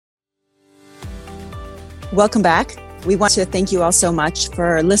Welcome back. We want to thank you all so much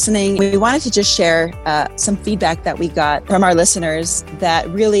for listening. We wanted to just share some feedback that we got from our listeners that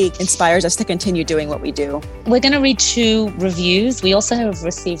really inspires us to continue doing what we do. We're going to read 2 reviews. We also have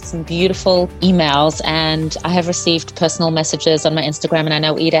received some beautiful emails, and I have received personal messages on my Instagram, and I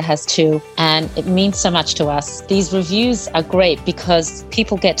know Ida has too. And it means so much to us. These reviews are great because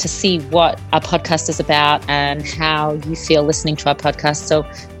people get to see what our podcast is about and how you feel listening to our podcast. So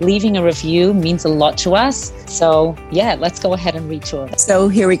leaving a review means a lot to us. So yeah, let's go ahead and read 2 of them. So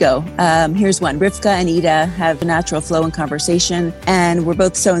here we go. Here's one. Rivka and Ida have a natural flow in conversation, and we're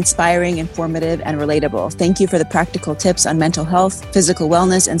both so inspiring, informative, and relatable. Thank you for the practical tips on mental health, physical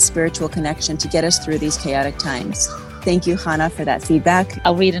wellness, and spiritual connection to get us through these chaotic times. Thank you, Hannah, for that feedback.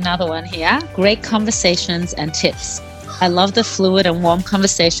 I'll read another one here. Great conversations and tips. I love the fluid and warm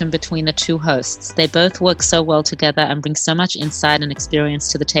conversation between the 2 hosts. They both work so well together and bring so much insight and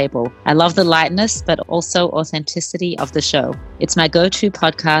experience to the table. I love the lightness, but also authenticity of the show. It's my go-to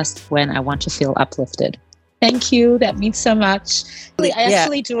podcast when I want to feel uplifted. Thank you. That means so much. I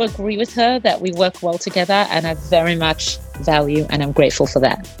actually do agree with her that we work well together, and I very much value and I'm grateful for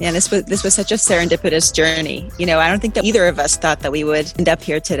that. Yeah, this was such a serendipitous journey. You know, I don't think that either of us thought that we would end up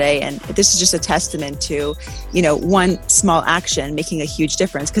here today. And this is just a testament to, you know, one small action making a huge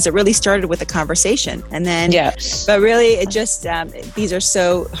difference, because it really started with a conversation. And then, but really it just, these are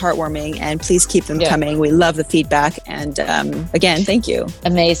so heartwarming, and please keep them coming. We love the feedback. And again, thank you.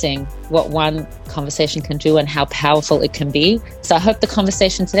 Amazing what one conversation can do and how powerful it can be. So I hope the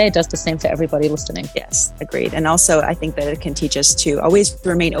conversation today does the same for everybody listening. Yes, agreed. And also I think that it can teach us to always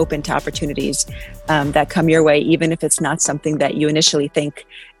remain open to opportunities that come your way, even if it's not something that you initially think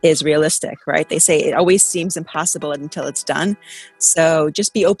is realistic, right? They say it always seems impossible until it's done. So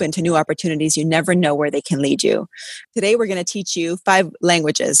just be open to new opportunities. You never know where they can lead you. Today, we're going to teach you 5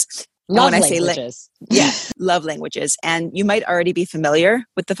 languages. Love languages. Love languages. And you might already be familiar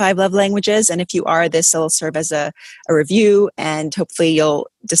with the 5 love languages. And if you are, this will serve as a review, and hopefully you'll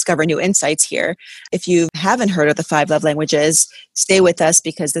discover new insights here. If you haven't heard of the 5 love languages, stay with us,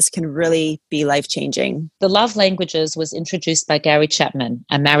 because this can really be life-changing. The love languages was introduced by Gary Chapman,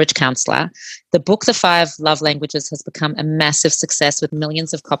 a marriage counselor. The book, The 5 Love Languages, has become a massive success with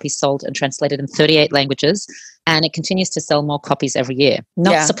millions of copies sold and translated in 38 languages. And it continues to sell more copies every year.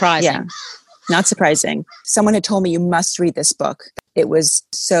 Not surprising. Yeah. Not surprising. Someone had told me you must read this book. It was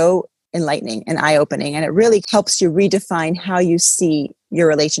so enlightening and eye-opening, and it really helps you redefine how you see your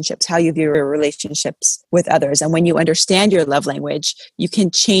relationships, how you view your relationships with others. And when you understand your love language, you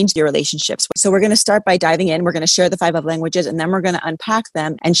can change your relationships. So we're going to start by diving in. We're going to share the 5 love languages, and then we're going to unpack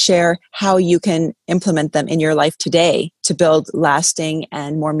them and share how you can implement them in your life today to build lasting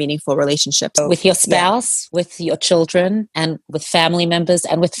and more meaningful relationships. With your spouse, with your children, and with family members,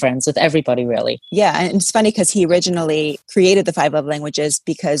 and with friends, with everybody, really. Yeah. And it's funny because he originally created the 5 love languages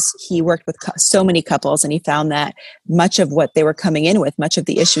because he worked with so many couples, and he found that much of what they were coming in with, much of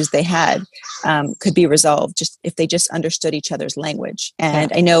the issues they had, could be resolved just if they just understood each other's language.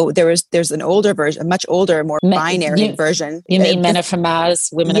 And I know there's an older version, a much older, more binary version. You mean men are from Mars,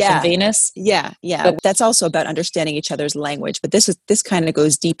 women are from Venus? Yeah. But that's also about understanding each other's language. But this kind of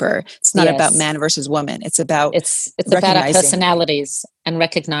goes deeper. It's not about man versus woman. It's about it's about our personalities and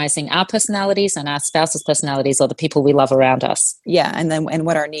recognizing our personalities and our spouse's personalities, or the people we love around us. Yeah, and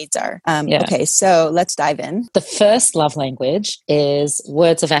what our needs are. Okay, so let's dive in. The first love language is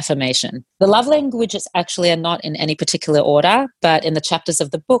words of affirmation. The love languages actually are not in any particular order, but in the chapters of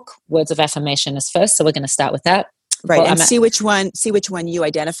the book, words of affirmation is first. So we're going to start with that. Right, and see which one you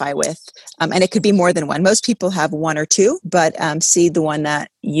identify with. And it could be more than one. Most people have 1 or 2, but see the one that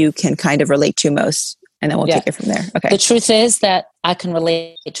you can kind of relate to most. And then we'll take it from there. Okay. The truth is that I can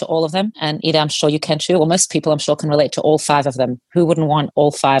relate to all of them. And Ida, I'm sure you can too. Or most people, I'm sure, can relate to all 5 of them. Who wouldn't want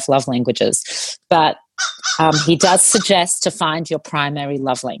all 5 love languages? But he does suggest to find your primary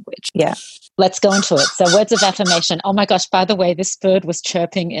love language. Yeah. Let's go into it. So words of affirmation. Oh my gosh, by the way, this bird was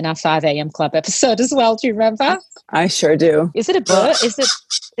chirping in our 5 a.m. club episode as well. Do you remember? I sure do. Is it a bird? Is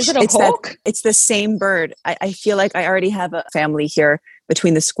it a hawk? It's the same bird. I feel like I already have a family here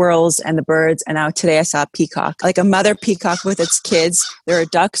between the squirrels and the birds. And now today I saw a peacock, like a mother peacock with its kids. There are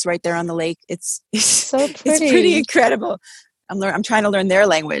ducks right there on the lake. It's so pretty. It's pretty incredible. I'm trying to learn their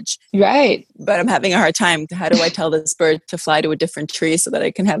language. Right. But I'm having a hard time. How do I tell this bird to fly to a different tree so that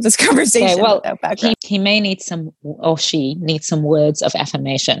I can have this conversation without background? He may need some, or she needs some words of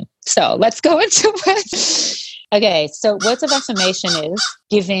affirmation. So let's go into it. Okay, so words of affirmation is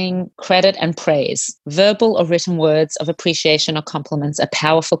giving credit and praise. Verbal or written words of appreciation or compliments are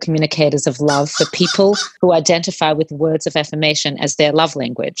powerful communicators of love for people who identify with words of affirmation as their love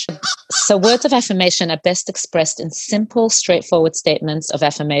language. So words of affirmation are best expressed in simple, straightforward statements of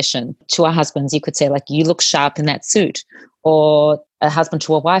affirmation. To our husbands, you could say, like, you look sharp in that suit. Or a husband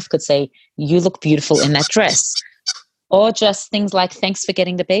to a wife could say, you look beautiful in that dress. Or just things like, thanks for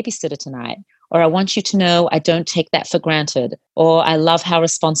getting the babysitter tonight. Or I want you to know I don't take that for granted. Or I love how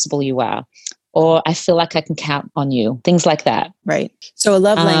responsible you are. Or I feel like I can count on you. Things like that. Right. So a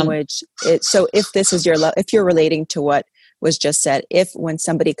love language, so if this is your love, if you're relating to what was just said, if when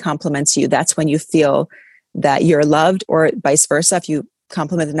somebody compliments you, that's when you feel that you're loved, or vice versa, if you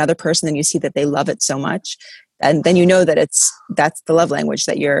compliment another person and you see that they love it so much, and then you know that that's the love language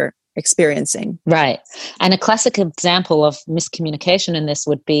that you're experiencing. Right. And a classic example of miscommunication in this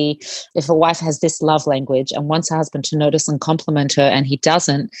would be if a wife has this love language and wants her husband to notice and compliment her and he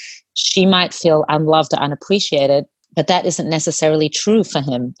doesn't, she might feel unloved or unappreciated, but that isn't necessarily true for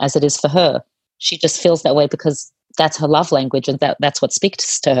him as it is for her. She just feels that way because that's her love language and that's what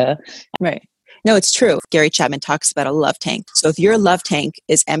speaks to her. Right. No, it's true. Gary Chapman talks about a love tank. So if your love tank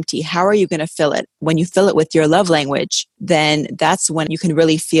is empty, how are you going to fill it? When you fill it with your love language, then that's when you can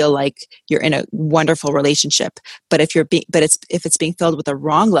really feel like you're in a wonderful relationship. But if if it's being filled with a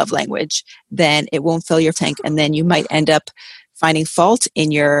wrong love language, then it won't fill your tank, and then you might end up finding fault in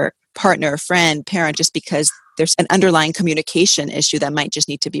your partner, friend, parent, just because there's an underlying communication issue that might just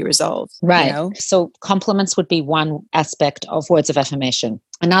need to be resolved. Right. You know? So compliments would be one aspect of words of affirmation.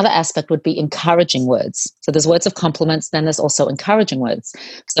 Another aspect would be encouraging words. So there's words of compliments, then there's also encouraging words.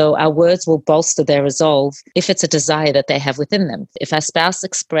 So our words will bolster their resolve if it's a desire that they have within them. If our spouse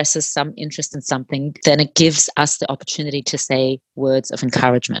expresses some interest in something, then it gives us the opportunity to say words of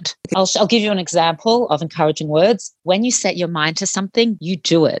encouragement. I'll give you an example of encouraging words. When you set your mind to something, you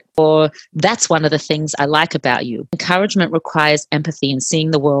do it. Or that's one of the things I like about you. Encouragement requires empathy and seeing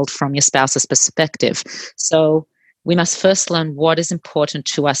the world from your spouse's perspective. So we must first learn what is important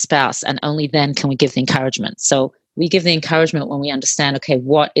to our spouse, and only then can we give the encouragement. So we give the encouragement when we understand, okay,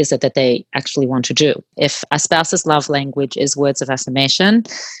 what is it that they actually want to do? If our spouse's love language is words of affirmation,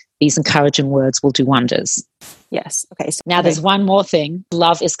 these encouraging words will do wonders. Yes. Okay. Now, there's one more thing.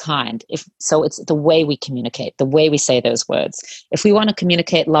 Love is kind. So it's the way we communicate, the way we say those words. If we want to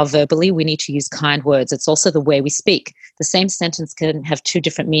communicate love verbally, we need to use kind words. It's also the way we speak. The same sentence can have two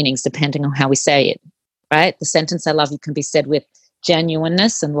different meanings depending on how we say it. Right? The sentence "I love you" can be said with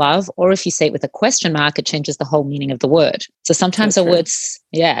genuineness and love, or if you say it with a question mark, it changes the whole meaning of the word. So sometimes our words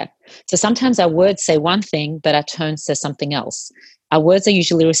say one thing, but our tone says something else. Our words are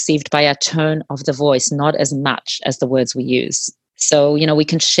usually received by our tone of the voice, not as much as the words we use. So, we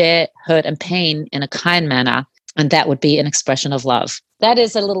can share hurt and pain in a kind manner, and that would be an expression of love. That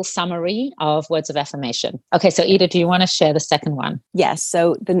is a little summary of words of affirmation. Okay, so Ida, do you want to share the second one? Yes.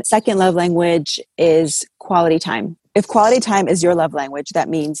 So the second love language is quality time. If quality time is your love language, that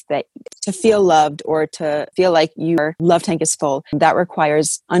means that to feel loved or to feel like your love tank is full, that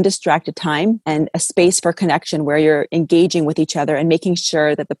requires undistracted time and a space for connection where you're engaging with each other and making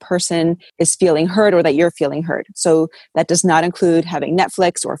sure that the person is feeling heard or that you're feeling heard. So that does not include having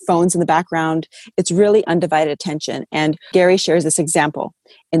Netflix or phones in the background. It's really undivided attention. And Gary shares this example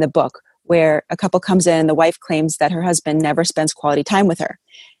in the book where a couple comes in and the wife claims that her husband never spends quality time with her.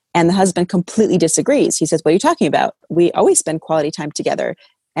 And the husband completely disagrees. He says, "What are you talking about? We always spend quality time together."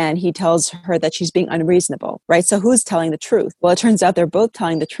 And he tells her that she's being unreasonable, right? So who's telling the truth? Well, it turns out they're both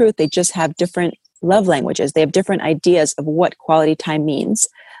telling the truth. They just have different love languages. They have different ideas of what quality time means.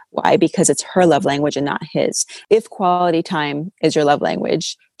 Why? Because it's her love language and not his. If quality time is your love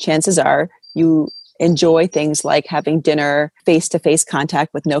language, chances are you enjoy things like having dinner, face-to-face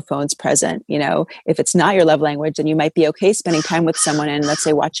contact with no phones present. If it's not your love language, then you might be okay spending time with someone and, let's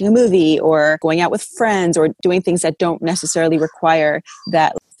say, watching a movie or going out with friends or doing things that don't necessarily require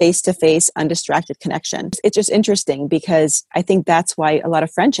that face-to-face undistracted connection. It's just interesting because I think that's why a lot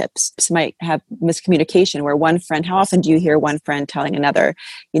of friendships might have miscommunication where one friend, how often do you hear one friend telling another,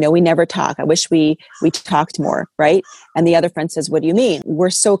 we never talk. I wish we talked more, right? And the other friend says, "What do you mean?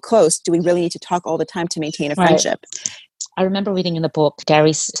 We're so close. Do we really need to talk all the time to maintain a friendship?" Right. I remember reading in the book,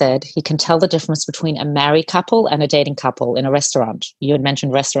 Gary said he can tell the difference between a married couple and a dating couple in a restaurant. You had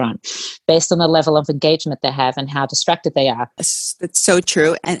mentioned restaurant, based on the level of engagement they have and how distracted they are. That's so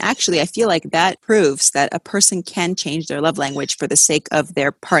true. And actually, I feel like that proves that a person can change their love language for the sake of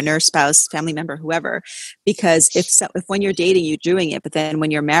their partner, spouse, family member, whoever. Because if when you're dating, you're doing it, but then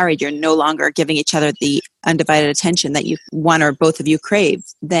when you're married, you're no longer giving each other the undivided attention that you one or both of you crave,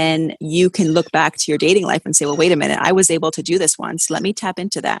 then you can look back to your dating life and say, well, wait a minute, I was able to do this once. Let me tap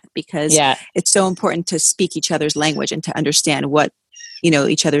into that, because it's so important to speak each other's language and to understand what,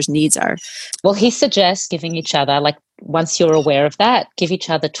 each other's needs are. Well, he suggests giving each other, like, once you're aware of that, give each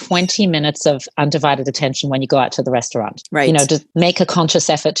other 20 minutes of undivided attention when you go out to the restaurant. Right. Just make a conscious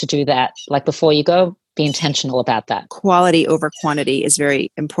effort to do that. Like, before you go, be intentional about that. Quality over quantity is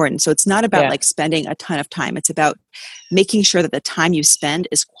very important. So it's not about like spending a ton of time. It's about making sure that the time you spend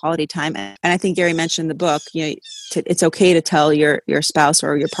is quality time. And I think Gary mentioned in the book, it's okay to tell your spouse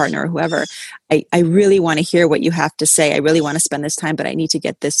or your partner or whoever, I really want to hear what you have to say. I really want to spend this time, but I need to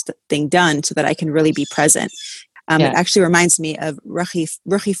get this thing done so that I can really be present. It actually reminds me of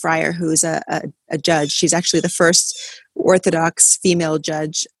Ruchi Fryer, who's a judge. She's actually the first Orthodox female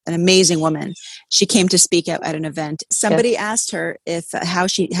judge, an amazing woman. She came to speak at an event. Somebody asked her how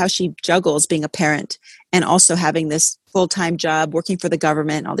she juggles being a parent and also having this full-time job, working for the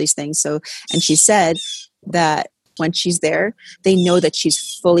government, and all these things. And she said that when she's there, they know that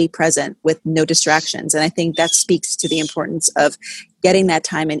she's fully present with no distractions. And I think that speaks to the importance of getting that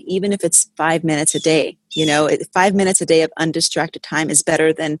time. And even if it's 5 minutes a day, 5 minutes a day of undistracted time is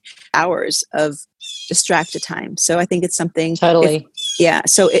better than hours of distracted time. So I think it's something. Totally.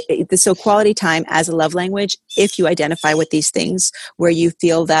 So quality time as a love language, if you identify with these things where you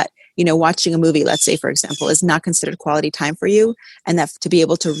feel that, watching a movie, let's say, for example, is not considered quality time for you, and that to be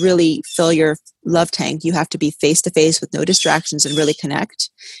able to really fill your love tank, you have to be face to face with no distractions and really connect,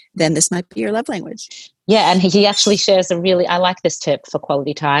 then this might be your love language. Yeah, and he actually shares I like this tip for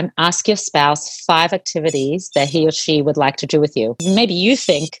quality time. Ask your spouse 5 activities that he or she would like to do with you. Maybe you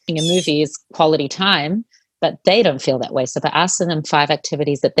think a movie is quality time, but they don't feel that way. So by asking them 5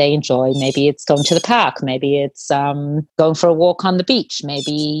 activities that they enjoy, maybe it's going to the park, maybe it's going for a walk on the beach,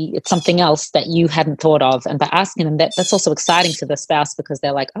 maybe it's something else that you hadn't thought of. And by asking them that's also exciting for the spouse, because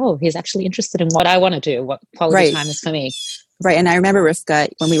they're like, oh, he's actually interested in what I want to do, what quality time is for me. Right. And I remember, Rivka,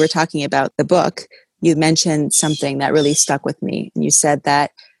 when we were talking about the book, you mentioned something that really stuck with me. And you said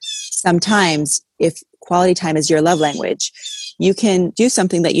that sometimes if quality time is your love language, you can do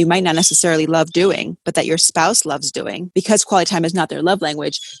something that you might not necessarily love doing, but that your spouse loves doing. Because quality time is not their love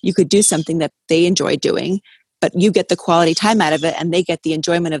language, you could do something that they enjoy doing, but you get the quality time out of it and they get the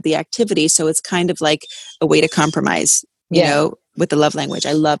enjoyment of the activity. So it's kind of like a way to compromise, with the love language.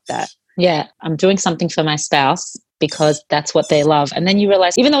 I love that. Yeah, I'm doing something for my spouse because that's what they love. And then you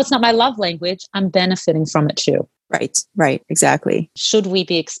realize, even though it's not my love language, I'm benefiting from it too. Right, exactly. Should we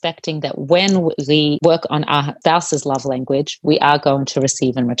be expecting that when we work on our spouse's love language, we are going to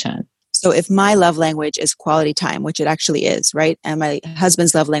receive in return? So if my love language is quality time, which it actually is, right? And my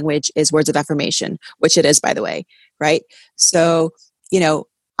husband's love language is words of affirmation, which it is, by the way, right? So,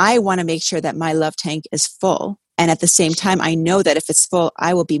 I want to make sure that my love tank is full. And at the same time, I know that if it's full,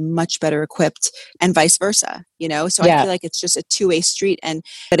 I will be much better equipped, and vice versa, So I feel like it's just a two-way street.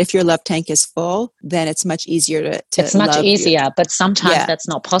 But if your love tank is full, then it's much easier to It's much easier, but sometimes that's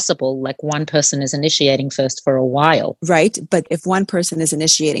not possible. Like, one person is initiating first for a while. Right. But if one person is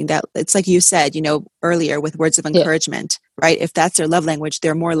initiating that, it's like you said, earlier with words of encouragement, right? If that's their love language,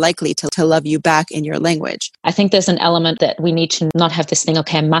 they're more likely to love you back in your language. I think there's an element that we need to not have this thing,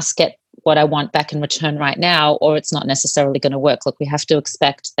 okay, I must get what I want back in return right now, or it's not necessarily going to work. Look, we have to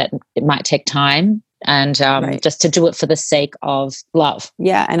expect that it might take time, and just to do it for the sake of love.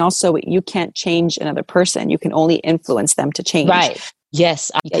 Yeah. And also, you can't change another person. You can only influence them to change. Right. Yes.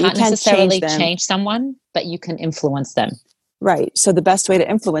 You can't necessarily change someone, but you can influence them. Right. So the best way to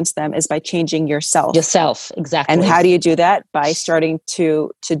influence them is by changing yourself. Yourself, exactly. And how do you do that? By starting to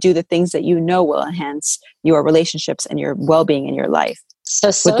do the things that will enhance your relationships and your well-being in your life.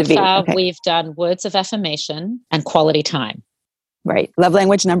 So far, we've done words of affirmation and quality time. Right. Love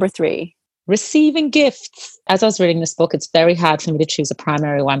language number 3. Receiving gifts. As I was reading this book, it's very hard for me to choose a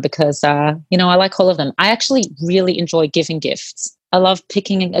primary one because, I like all of them. I actually really enjoy giving gifts. I love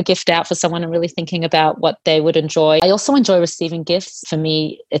picking a gift out for someone and really thinking about what they would enjoy. I also enjoy receiving gifts. For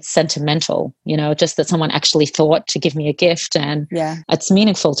me, it's sentimental, just that someone actually thought to give me a gift, and it's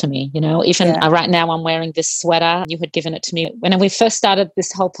meaningful to me, Even right now I'm wearing this sweater. You had given it to me when we first started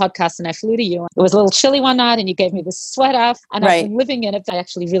this whole podcast, and I flew to you. It was a little chilly one night and you gave me this sweater, and I've been living in it. I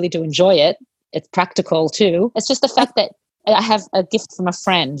actually really do enjoy it. It's practical too. It's just the fact that I have a gift from a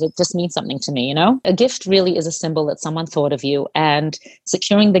friend. It just means something to me, A gift really is a symbol that someone thought of you, and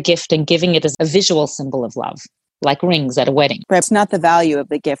securing the gift and giving it as a visual symbol of love. like rings at a wedding. But it's not the value of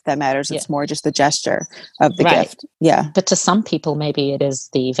the gift that matters. It's more just the gesture of the gift. Yeah. But to some people, maybe it is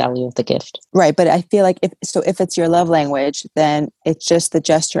the value of the gift. Right. But I feel like if it's your love language, then it's just the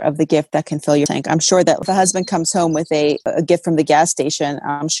gesture of the gift that can fill your tank. I'm sure that if a husband comes home with a gift from the gas station,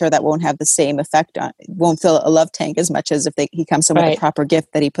 I'm sure that won't have the same effect won't fill a love tank as much as if he comes home with a proper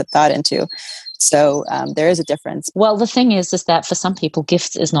gift that he put thought into. So there is a difference. Well, the thing is that for some people,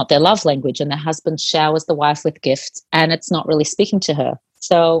 gifts is not their love language, and their husband showers the wife with gifts and it's not really speaking to her.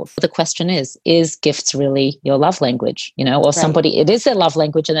 So the question is gifts really your love language? Or somebody, it is their love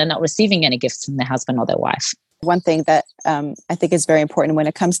language and they're not receiving any gifts from their husband or their wife. One thing that I think is very important when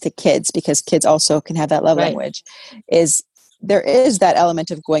it comes to kids, because kids also can have that love language, is there is that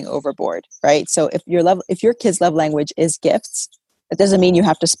element of going overboard, right? So if your kid's love language is gifts, it doesn't mean you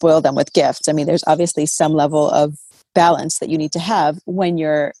have to spoil them with gifts. I mean, there's obviously some level of balance that you need to have when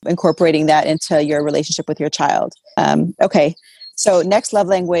you're incorporating that into your relationship with your child. Okay. So next love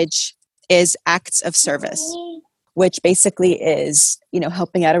language is acts of service, which basically is,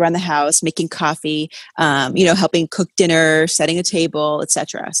 helping out around the house, making coffee, helping cook dinner, setting a table,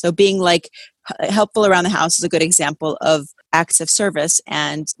 etc. So being like helpful around the house is a good example of acts of service.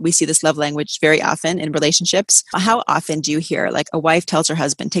 And we see this love language very often in relationships. How often do you hear like a wife tells her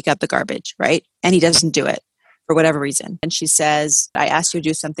husband, take out the garbage, right? And he doesn't do it for whatever reason. And she says, I asked you to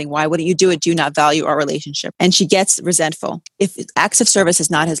do something. Why wouldn't you do it? Do you not value our relationship? And she gets resentful. If acts of service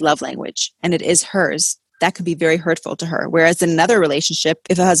is not his love language and it is hers, that could be very hurtful to her. Whereas in another relationship,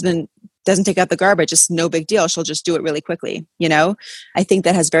 if a husband doesn't take out the garbage, it's no big deal. She'll just do it really quickly. I think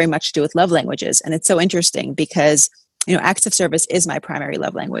that has very much to do with love languages. And it's so interesting because acts of service is my primary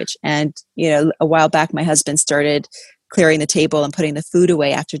love language. And, a while back, my husband started clearing the table and putting the food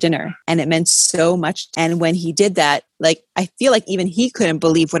away after dinner. And it meant so much. And when he did that, I feel like even he couldn't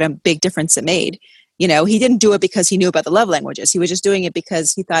believe what a big difference it made. He didn't do it because he knew about the love languages. He was just doing it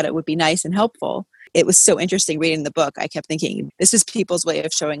because he thought it would be nice and helpful. It was so interesting reading the book. I kept thinking, this is people's way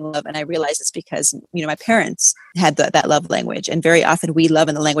of showing love. And I realized it's because, my parents had that love language. And very often we love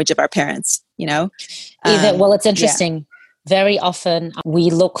in the language of our parents, Well, it's interesting. Yeah. Very often we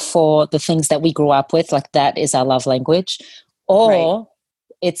look for the things that we grew up with, like that is our love language, or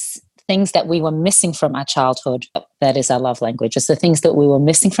it's things that we were missing from our childhood. That is our love language. It's the things that we were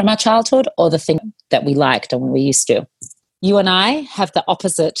missing from our childhood or the thing that we liked and we used to. You and I have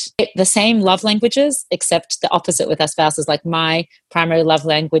the same love languages, except the opposite with our spouses. Like my primary love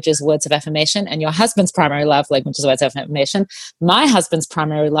language is words of affirmation and your husband's primary love language is words of affirmation. My husband's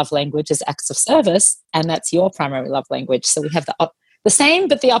primary love language is acts of service, and that's your primary love language. So we have the same,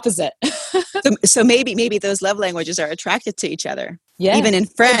 but the opposite. So maybe those love languages are attracted to each other. Yeah, even in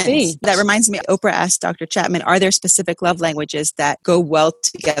friends. That reminds me, Oprah asked Dr. Chapman, are there specific love languages that go well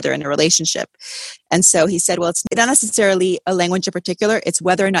together in a relationship? And so he said, well, it's not necessarily a language in particular. It's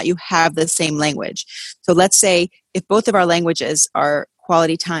whether or not you have the same language. So let's say if both of our languages are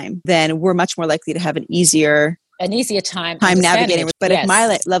quality time, then we're much more likely to have an easier time navigating. But if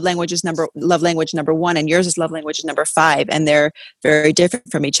my love language is love language number 1 and yours is love language number 5, and they're very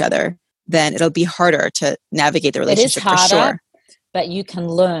different from each other, then it'll be harder to navigate the relationship. It is harder, for sure. But you can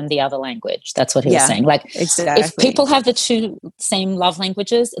learn the other language. That's what he was saying. Exactly. If people have the two same love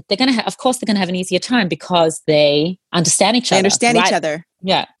languages, they're going to have an easier time because they understand each other. They understand each other.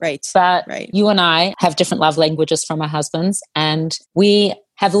 Yeah. Right. But you and I have different love languages from our husbands, and we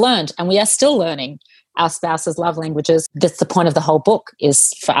have learned, and we are still learning our spouse's love languages. That's the point of the whole book,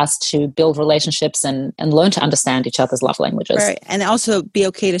 is for us to build relationships and learn to understand each other's love languages. Right. And also be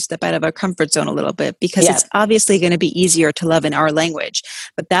okay to step out of our comfort zone a little bit, because it's obviously going to be easier to love in our language.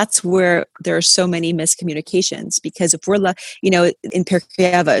 But that's where there are so many miscommunications, because if we're, in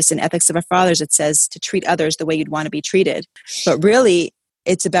Pirkei Avos, in Ethics of Our Fathers, it says to treat others the way you'd want to be treated. But really,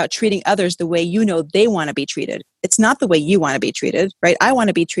 it's about treating others the way they want to be treated. It's not the way you want to be treated, right? I want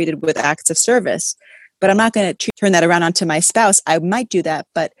to be treated with acts of service. But I'm not going to turn that around onto my spouse. I might do that,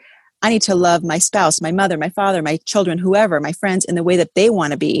 but I need to love my spouse, my mother, my father, my children, whoever, my friends, in the way that they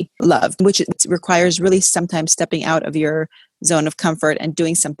want to be loved, which requires really sometimes stepping out of your zone of comfort and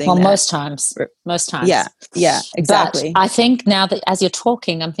doing something. Well, most times. Yeah, exactly. But I think now that as you're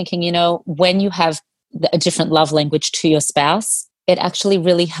talking, I'm thinking, when you have a different love language to your spouse, it actually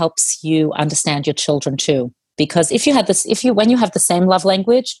really helps you understand your children too. Because when you have the same love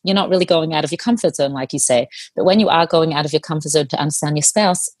language, you're not really going out of your comfort zone, like you say. But when you are going out of your comfort zone to understand your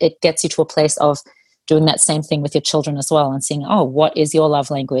spouse, it gets you to a place of doing that same thing with your children as well, and seeing, what is your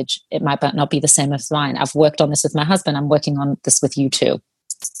love language? It might not be the same as mine. I've worked on this with my husband. I'm working on this with you too.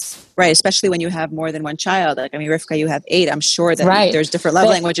 Right, especially when you have more than one child. Like, I mean, Rivka, you have 8. I'm sure that Right. there's different love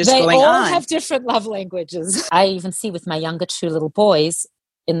languages going on. They all have different love languages. I even see with my younger 2 little boys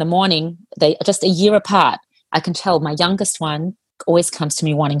in the morning, they are just a year apart. I can tell my youngest one always comes to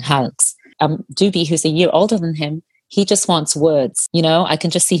me wanting hugs. Doobie, who's a year older than him, he just wants words. You know, I can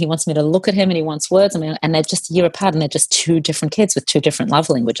just see he wants me to look at him and he wants words. I mean, and they're just a year apart and they're just 2 different kids with 2 different love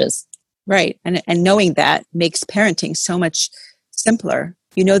languages. Right. And knowing that makes parenting so much simpler.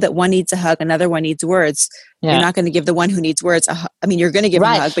 You know that one needs a hug, another one needs words. Yeah. You're not going to give the one who needs words a hug. I mean, you're going to give him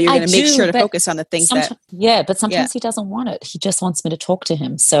a hug, but you're going to make sure to focus on the things that... Yeah, but sometimes he doesn't want it. He just wants me to talk to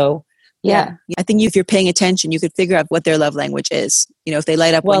him. So, yeah. I think if you're paying attention, you could figure out what their love language is. You know, if they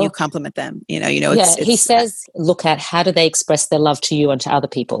light up when you compliment them, he says, look at how do they express their love to you and to other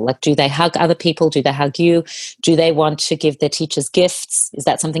people? Like, do they hug other people? Do they hug you? Do they want to give their teachers gifts? Is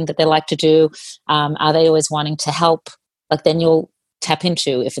that something that they like to do? Are they always wanting to help? Like, then you'll tap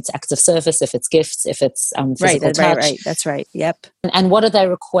into if it's acts of service, if it's gifts, if it's physical touch. Right. That's right. Yep. And what do they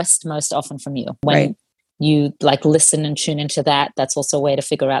request most often from you? When you like listen and tune into that, that's also a way to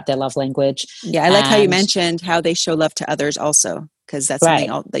figure out their love language. Yeah, I like how you mentioned how they show love to others also, because that's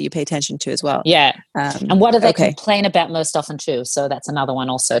something that you pay attention to as well. Yeah. And what do they complain about most often too? So that's another one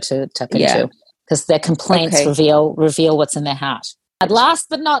also to tap into, because their complaints reveal what's in their heart. And last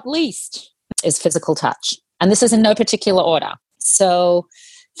but not least is physical touch. And this is in no particular order. So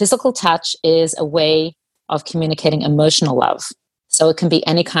physical touch is a way of communicating emotional love. So it can be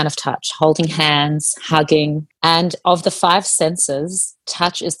any kind of touch, holding hands, hugging. And of the 5 senses,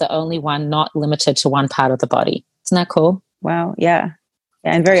 touch is the only one not limited to one part of the body. Isn't that cool? Wow. Yeah.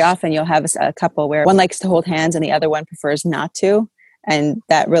 And very often you'll have a couple where one likes to hold hands and the other one prefers not to. And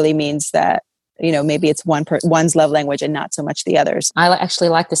that really means that, maybe it's one's love language and not so much the other's. I actually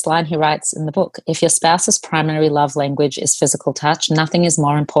like this line he writes in the book. If your spouse's primary love language is physical touch, nothing is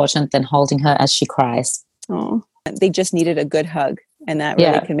more important than holding her as she cries. Oh, they just needed a good hug, and that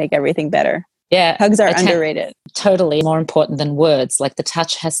really can make everything better. Yeah. Hugs are underrated. Totally more important than words. Like, the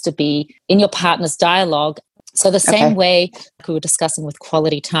touch has to be in your partner's dialogue. So the same way we were discussing with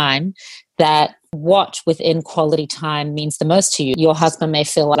quality time, that what within quality time means the most to you. Your husband may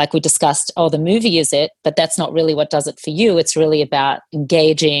feel like we discussed, the movie is it, but that's not really what does it for you. It's really about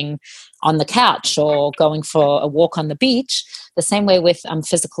engaging on the couch or going for a walk on the beach. The same way with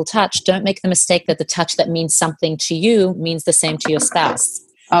physical touch. Don't make the mistake that the touch that means something to you means the same to your spouse.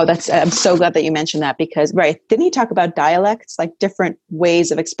 Oh, I'm so glad that you mentioned that, because, didn't he talk about dialects, like different ways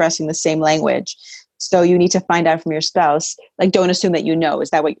of expressing the same language? So you need to find out from your spouse, like, don't assume that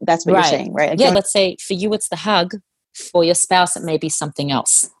that's what you're saying, right? Like, let's say for you, it's the hug. For your spouse, it may be something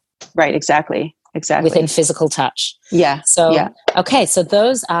else. Right. Exactly. Within physical touch. Yeah. So, so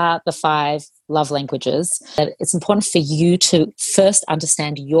those are the 5 love languages. It's important for you to first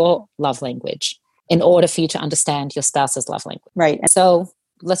understand your love language in order for you to understand your spouse's love language. Right. So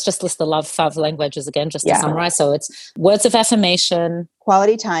let's just list the 5 languages again, just to summarize. So it's words of affirmation,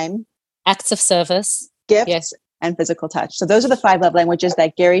 quality time, acts of service, gifts, and physical touch. So those are the 5 love languages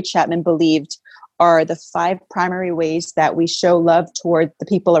that Gary Chapman believed are the 5 primary ways that we show love toward the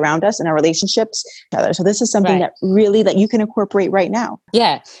people around us and our relationships. So this is something that really that you can incorporate right now.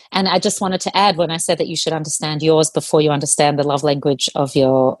 Yeah. And I just wanted to add, when I said that you should understand yours before you understand the love language of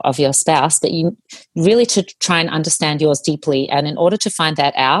your spouse, but you really to try and understand yours deeply. And in order to find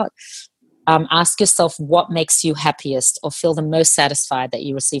that out, ask yourself what makes you happiest or feel the most satisfied that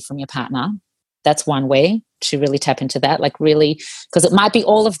you receive from your partner. That's one way to really tap into that, like really, because it might be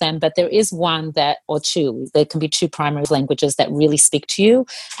all of them, but there is one or 2. There can be 2 primary languages that really speak to you.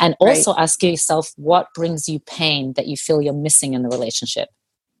 And also ask yourself what brings you pain that you feel you're missing in the relationship.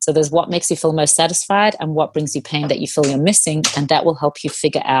 So there's what makes you feel most satisfied and what brings you pain that you feel you're missing. And that will help you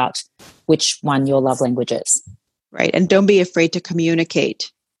figure out which one your love language is. Right. And don't be afraid to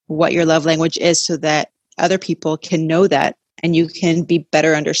communicate what your love language is so that other people can know that and you can be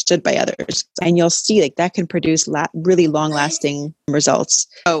better understood by others. And you'll see like that can produce really long lasting results.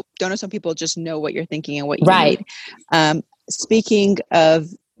 So don't know, some people just know what you're thinking and what you need. Speaking of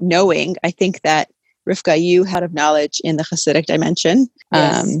knowing, I think that Rivka, you had of knowledge in the Hasidic dimension.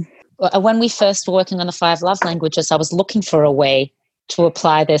 Yes. When we first were working on the 5 love languages, I was looking for a way to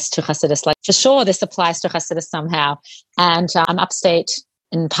apply this to Hasidus. Like, for sure, this applies to Hasidus somehow. And I'm upstate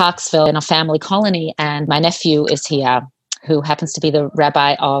in Parksville in a family colony, and my nephew is here, who happens to be the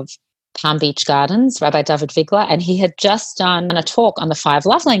rabbi of Palm Beach Gardens, Rabbi David Vigler, and he had just done a talk on the 5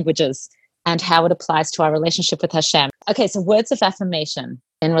 love languages and how it applies to our relationship with Hashem. Okay, so words of affirmation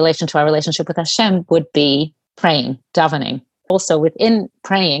in relation to our relationship with Hashem would be praying, davening. Also within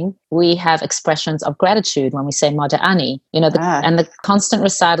praying, we have expressions of gratitude when we say Moda Ani, and the constant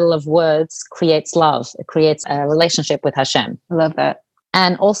recital of words creates love. It creates a relationship with Hashem. I love that.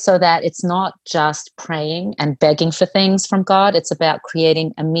 And also that it's not just praying and begging for things from God. It's about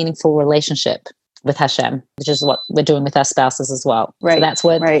creating a meaningful relationship with Hashem, which is what we're doing with our spouses as well. Right. So that's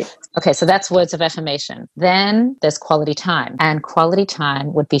what, right. Okay, so that's words of affirmation. Then there's quality time, and quality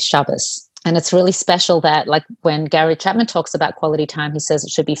time would be Shabbos. And it's really special that, like, when Gary Chapman talks about quality time, he says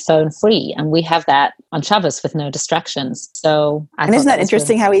it should be phone free. And we have that on Shabbos with no distractions. So and isn't that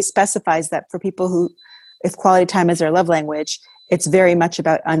interesting how he specifies that for people who, if quality time is their love language, it's very much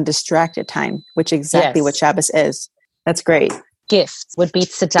about undistracted time, which is exactly what Shabbos is. That's great. Gifts would be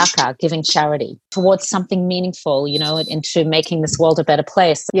tzedakah, giving charity towards something meaningful, into making this world a better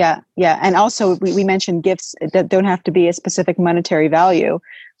place. Yeah. And also we mentioned gifts that don't have to be a specific monetary value,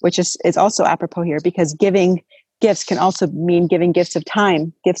 which is also apropos here, because giving gifts can also mean giving gifts of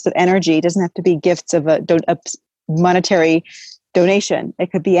time, gifts of energy. It doesn't have to be gifts of a monetary donation.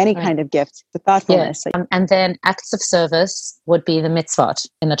 It could be any kind of gift, the thoughtfulness. Yeah. And then acts of service would be the mitzvot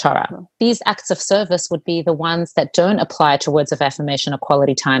in the Torah. These acts of service would be the ones that don't apply to words of affirmation or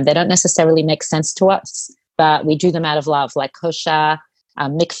quality time. They don't necessarily make sense to us, but we do them out of love, like kosher,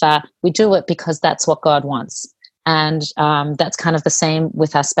 mikvah. We do it because that's what God wants. And that's kind of the same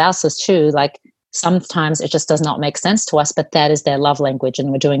with our spouses too. Like, sometimes it just does not make sense to us, but that is their love language, and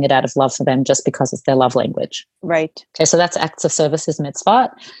we're doing it out of love for them just because it's their love language. Right. Okay, so that's acts of service is mitzvot.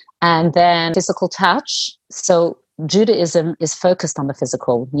 And then physical touch. So Judaism is focused on the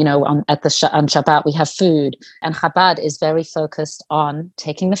physical. On Shabbat we have food, and Chabad is very focused on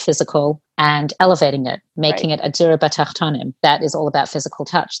taking the physical and elevating it, making it adira b'tachtonim. That is all about physical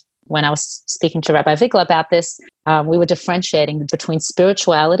touch. When I was speaking to Rabbi Vigla about this, we were differentiating between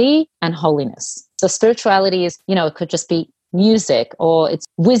spirituality and holiness. So spirituality is, it could just be music, or it's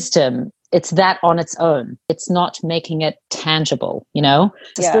wisdom. It's that on its own. It's not making it tangible, So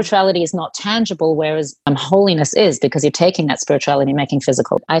spirituality is not tangible, whereas holiness is, because you're taking that spirituality and making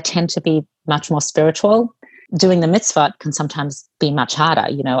physical. I tend to be much more spiritual. Doing the mitzvah can sometimes be much harder,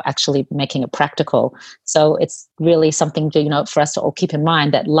 actually making it practical. So it's really something to, for us to all keep in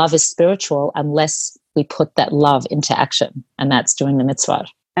mind that love is spiritual unless we put that love into action, and that's doing the mitzvah.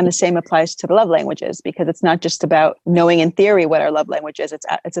 And the same applies to the love languages, because it's not just about knowing in theory what our love language is.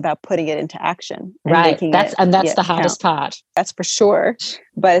 It's about putting it into action. And right. That's the hardest part. That's for sure.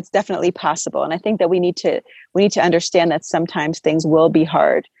 But it's definitely possible. And I think that we need to understand that sometimes things will be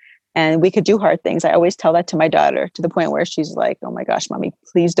hard. And we could do hard things. I always tell that to my daughter, to the point where she's like, oh my gosh, mommy,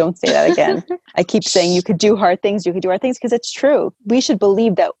 please don't say that again. I keep saying you could do hard things, because it's true. We should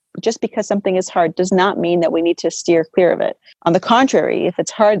believe that just because something is hard does not mean that we need to steer clear of it. On the contrary, if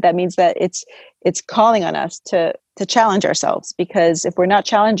it's hard, that means that it's calling on us to challenge ourselves, because if we're not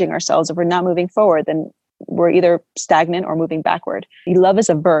challenging ourselves, if we're not moving forward, then we're either stagnant or moving backward. Love is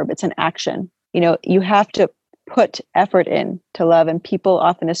a verb. It's an action. You have to put effort in to love, and people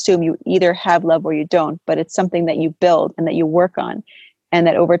often assume you either have love or you don't, but it's something that you build and that you work on, and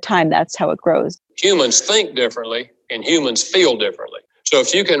that over time, that's how it grows. Humans think differently and humans feel differently. So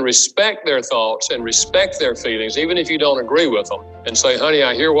if you can respect their thoughts and respect their feelings, even if you don't agree with them, and say, honey,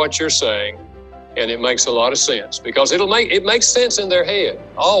 I hear what you're saying, and it makes a lot of sense, because it makes sense in their head,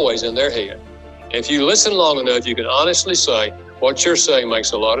 always in their head. If you listen long enough, you can honestly say, what you're saying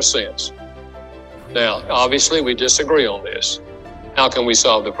makes a lot of sense. Now, obviously, we disagree on this. How can we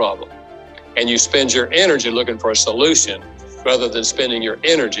solve the problem? And you spend your energy looking for a solution rather than spending your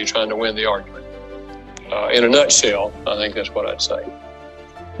energy trying to win the argument. In a nutshell, I think that's what I'd say.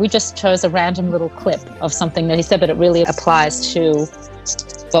 We just chose a random little clip of something that he said, but it really applies to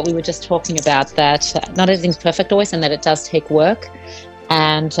what we were just talking about, that not everything's perfect always, and that it does take work.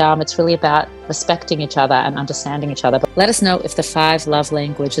 And it's really about respecting each other and understanding each other. But let us know if the 5 love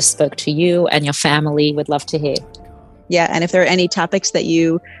languages spoke to you and your family. We'd love to hear. Yeah, and if there are any topics that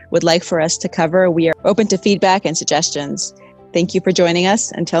you would like for us to cover, we are open to feedback and suggestions. Thank you for joining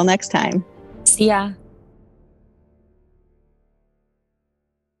us. Until next time. See ya.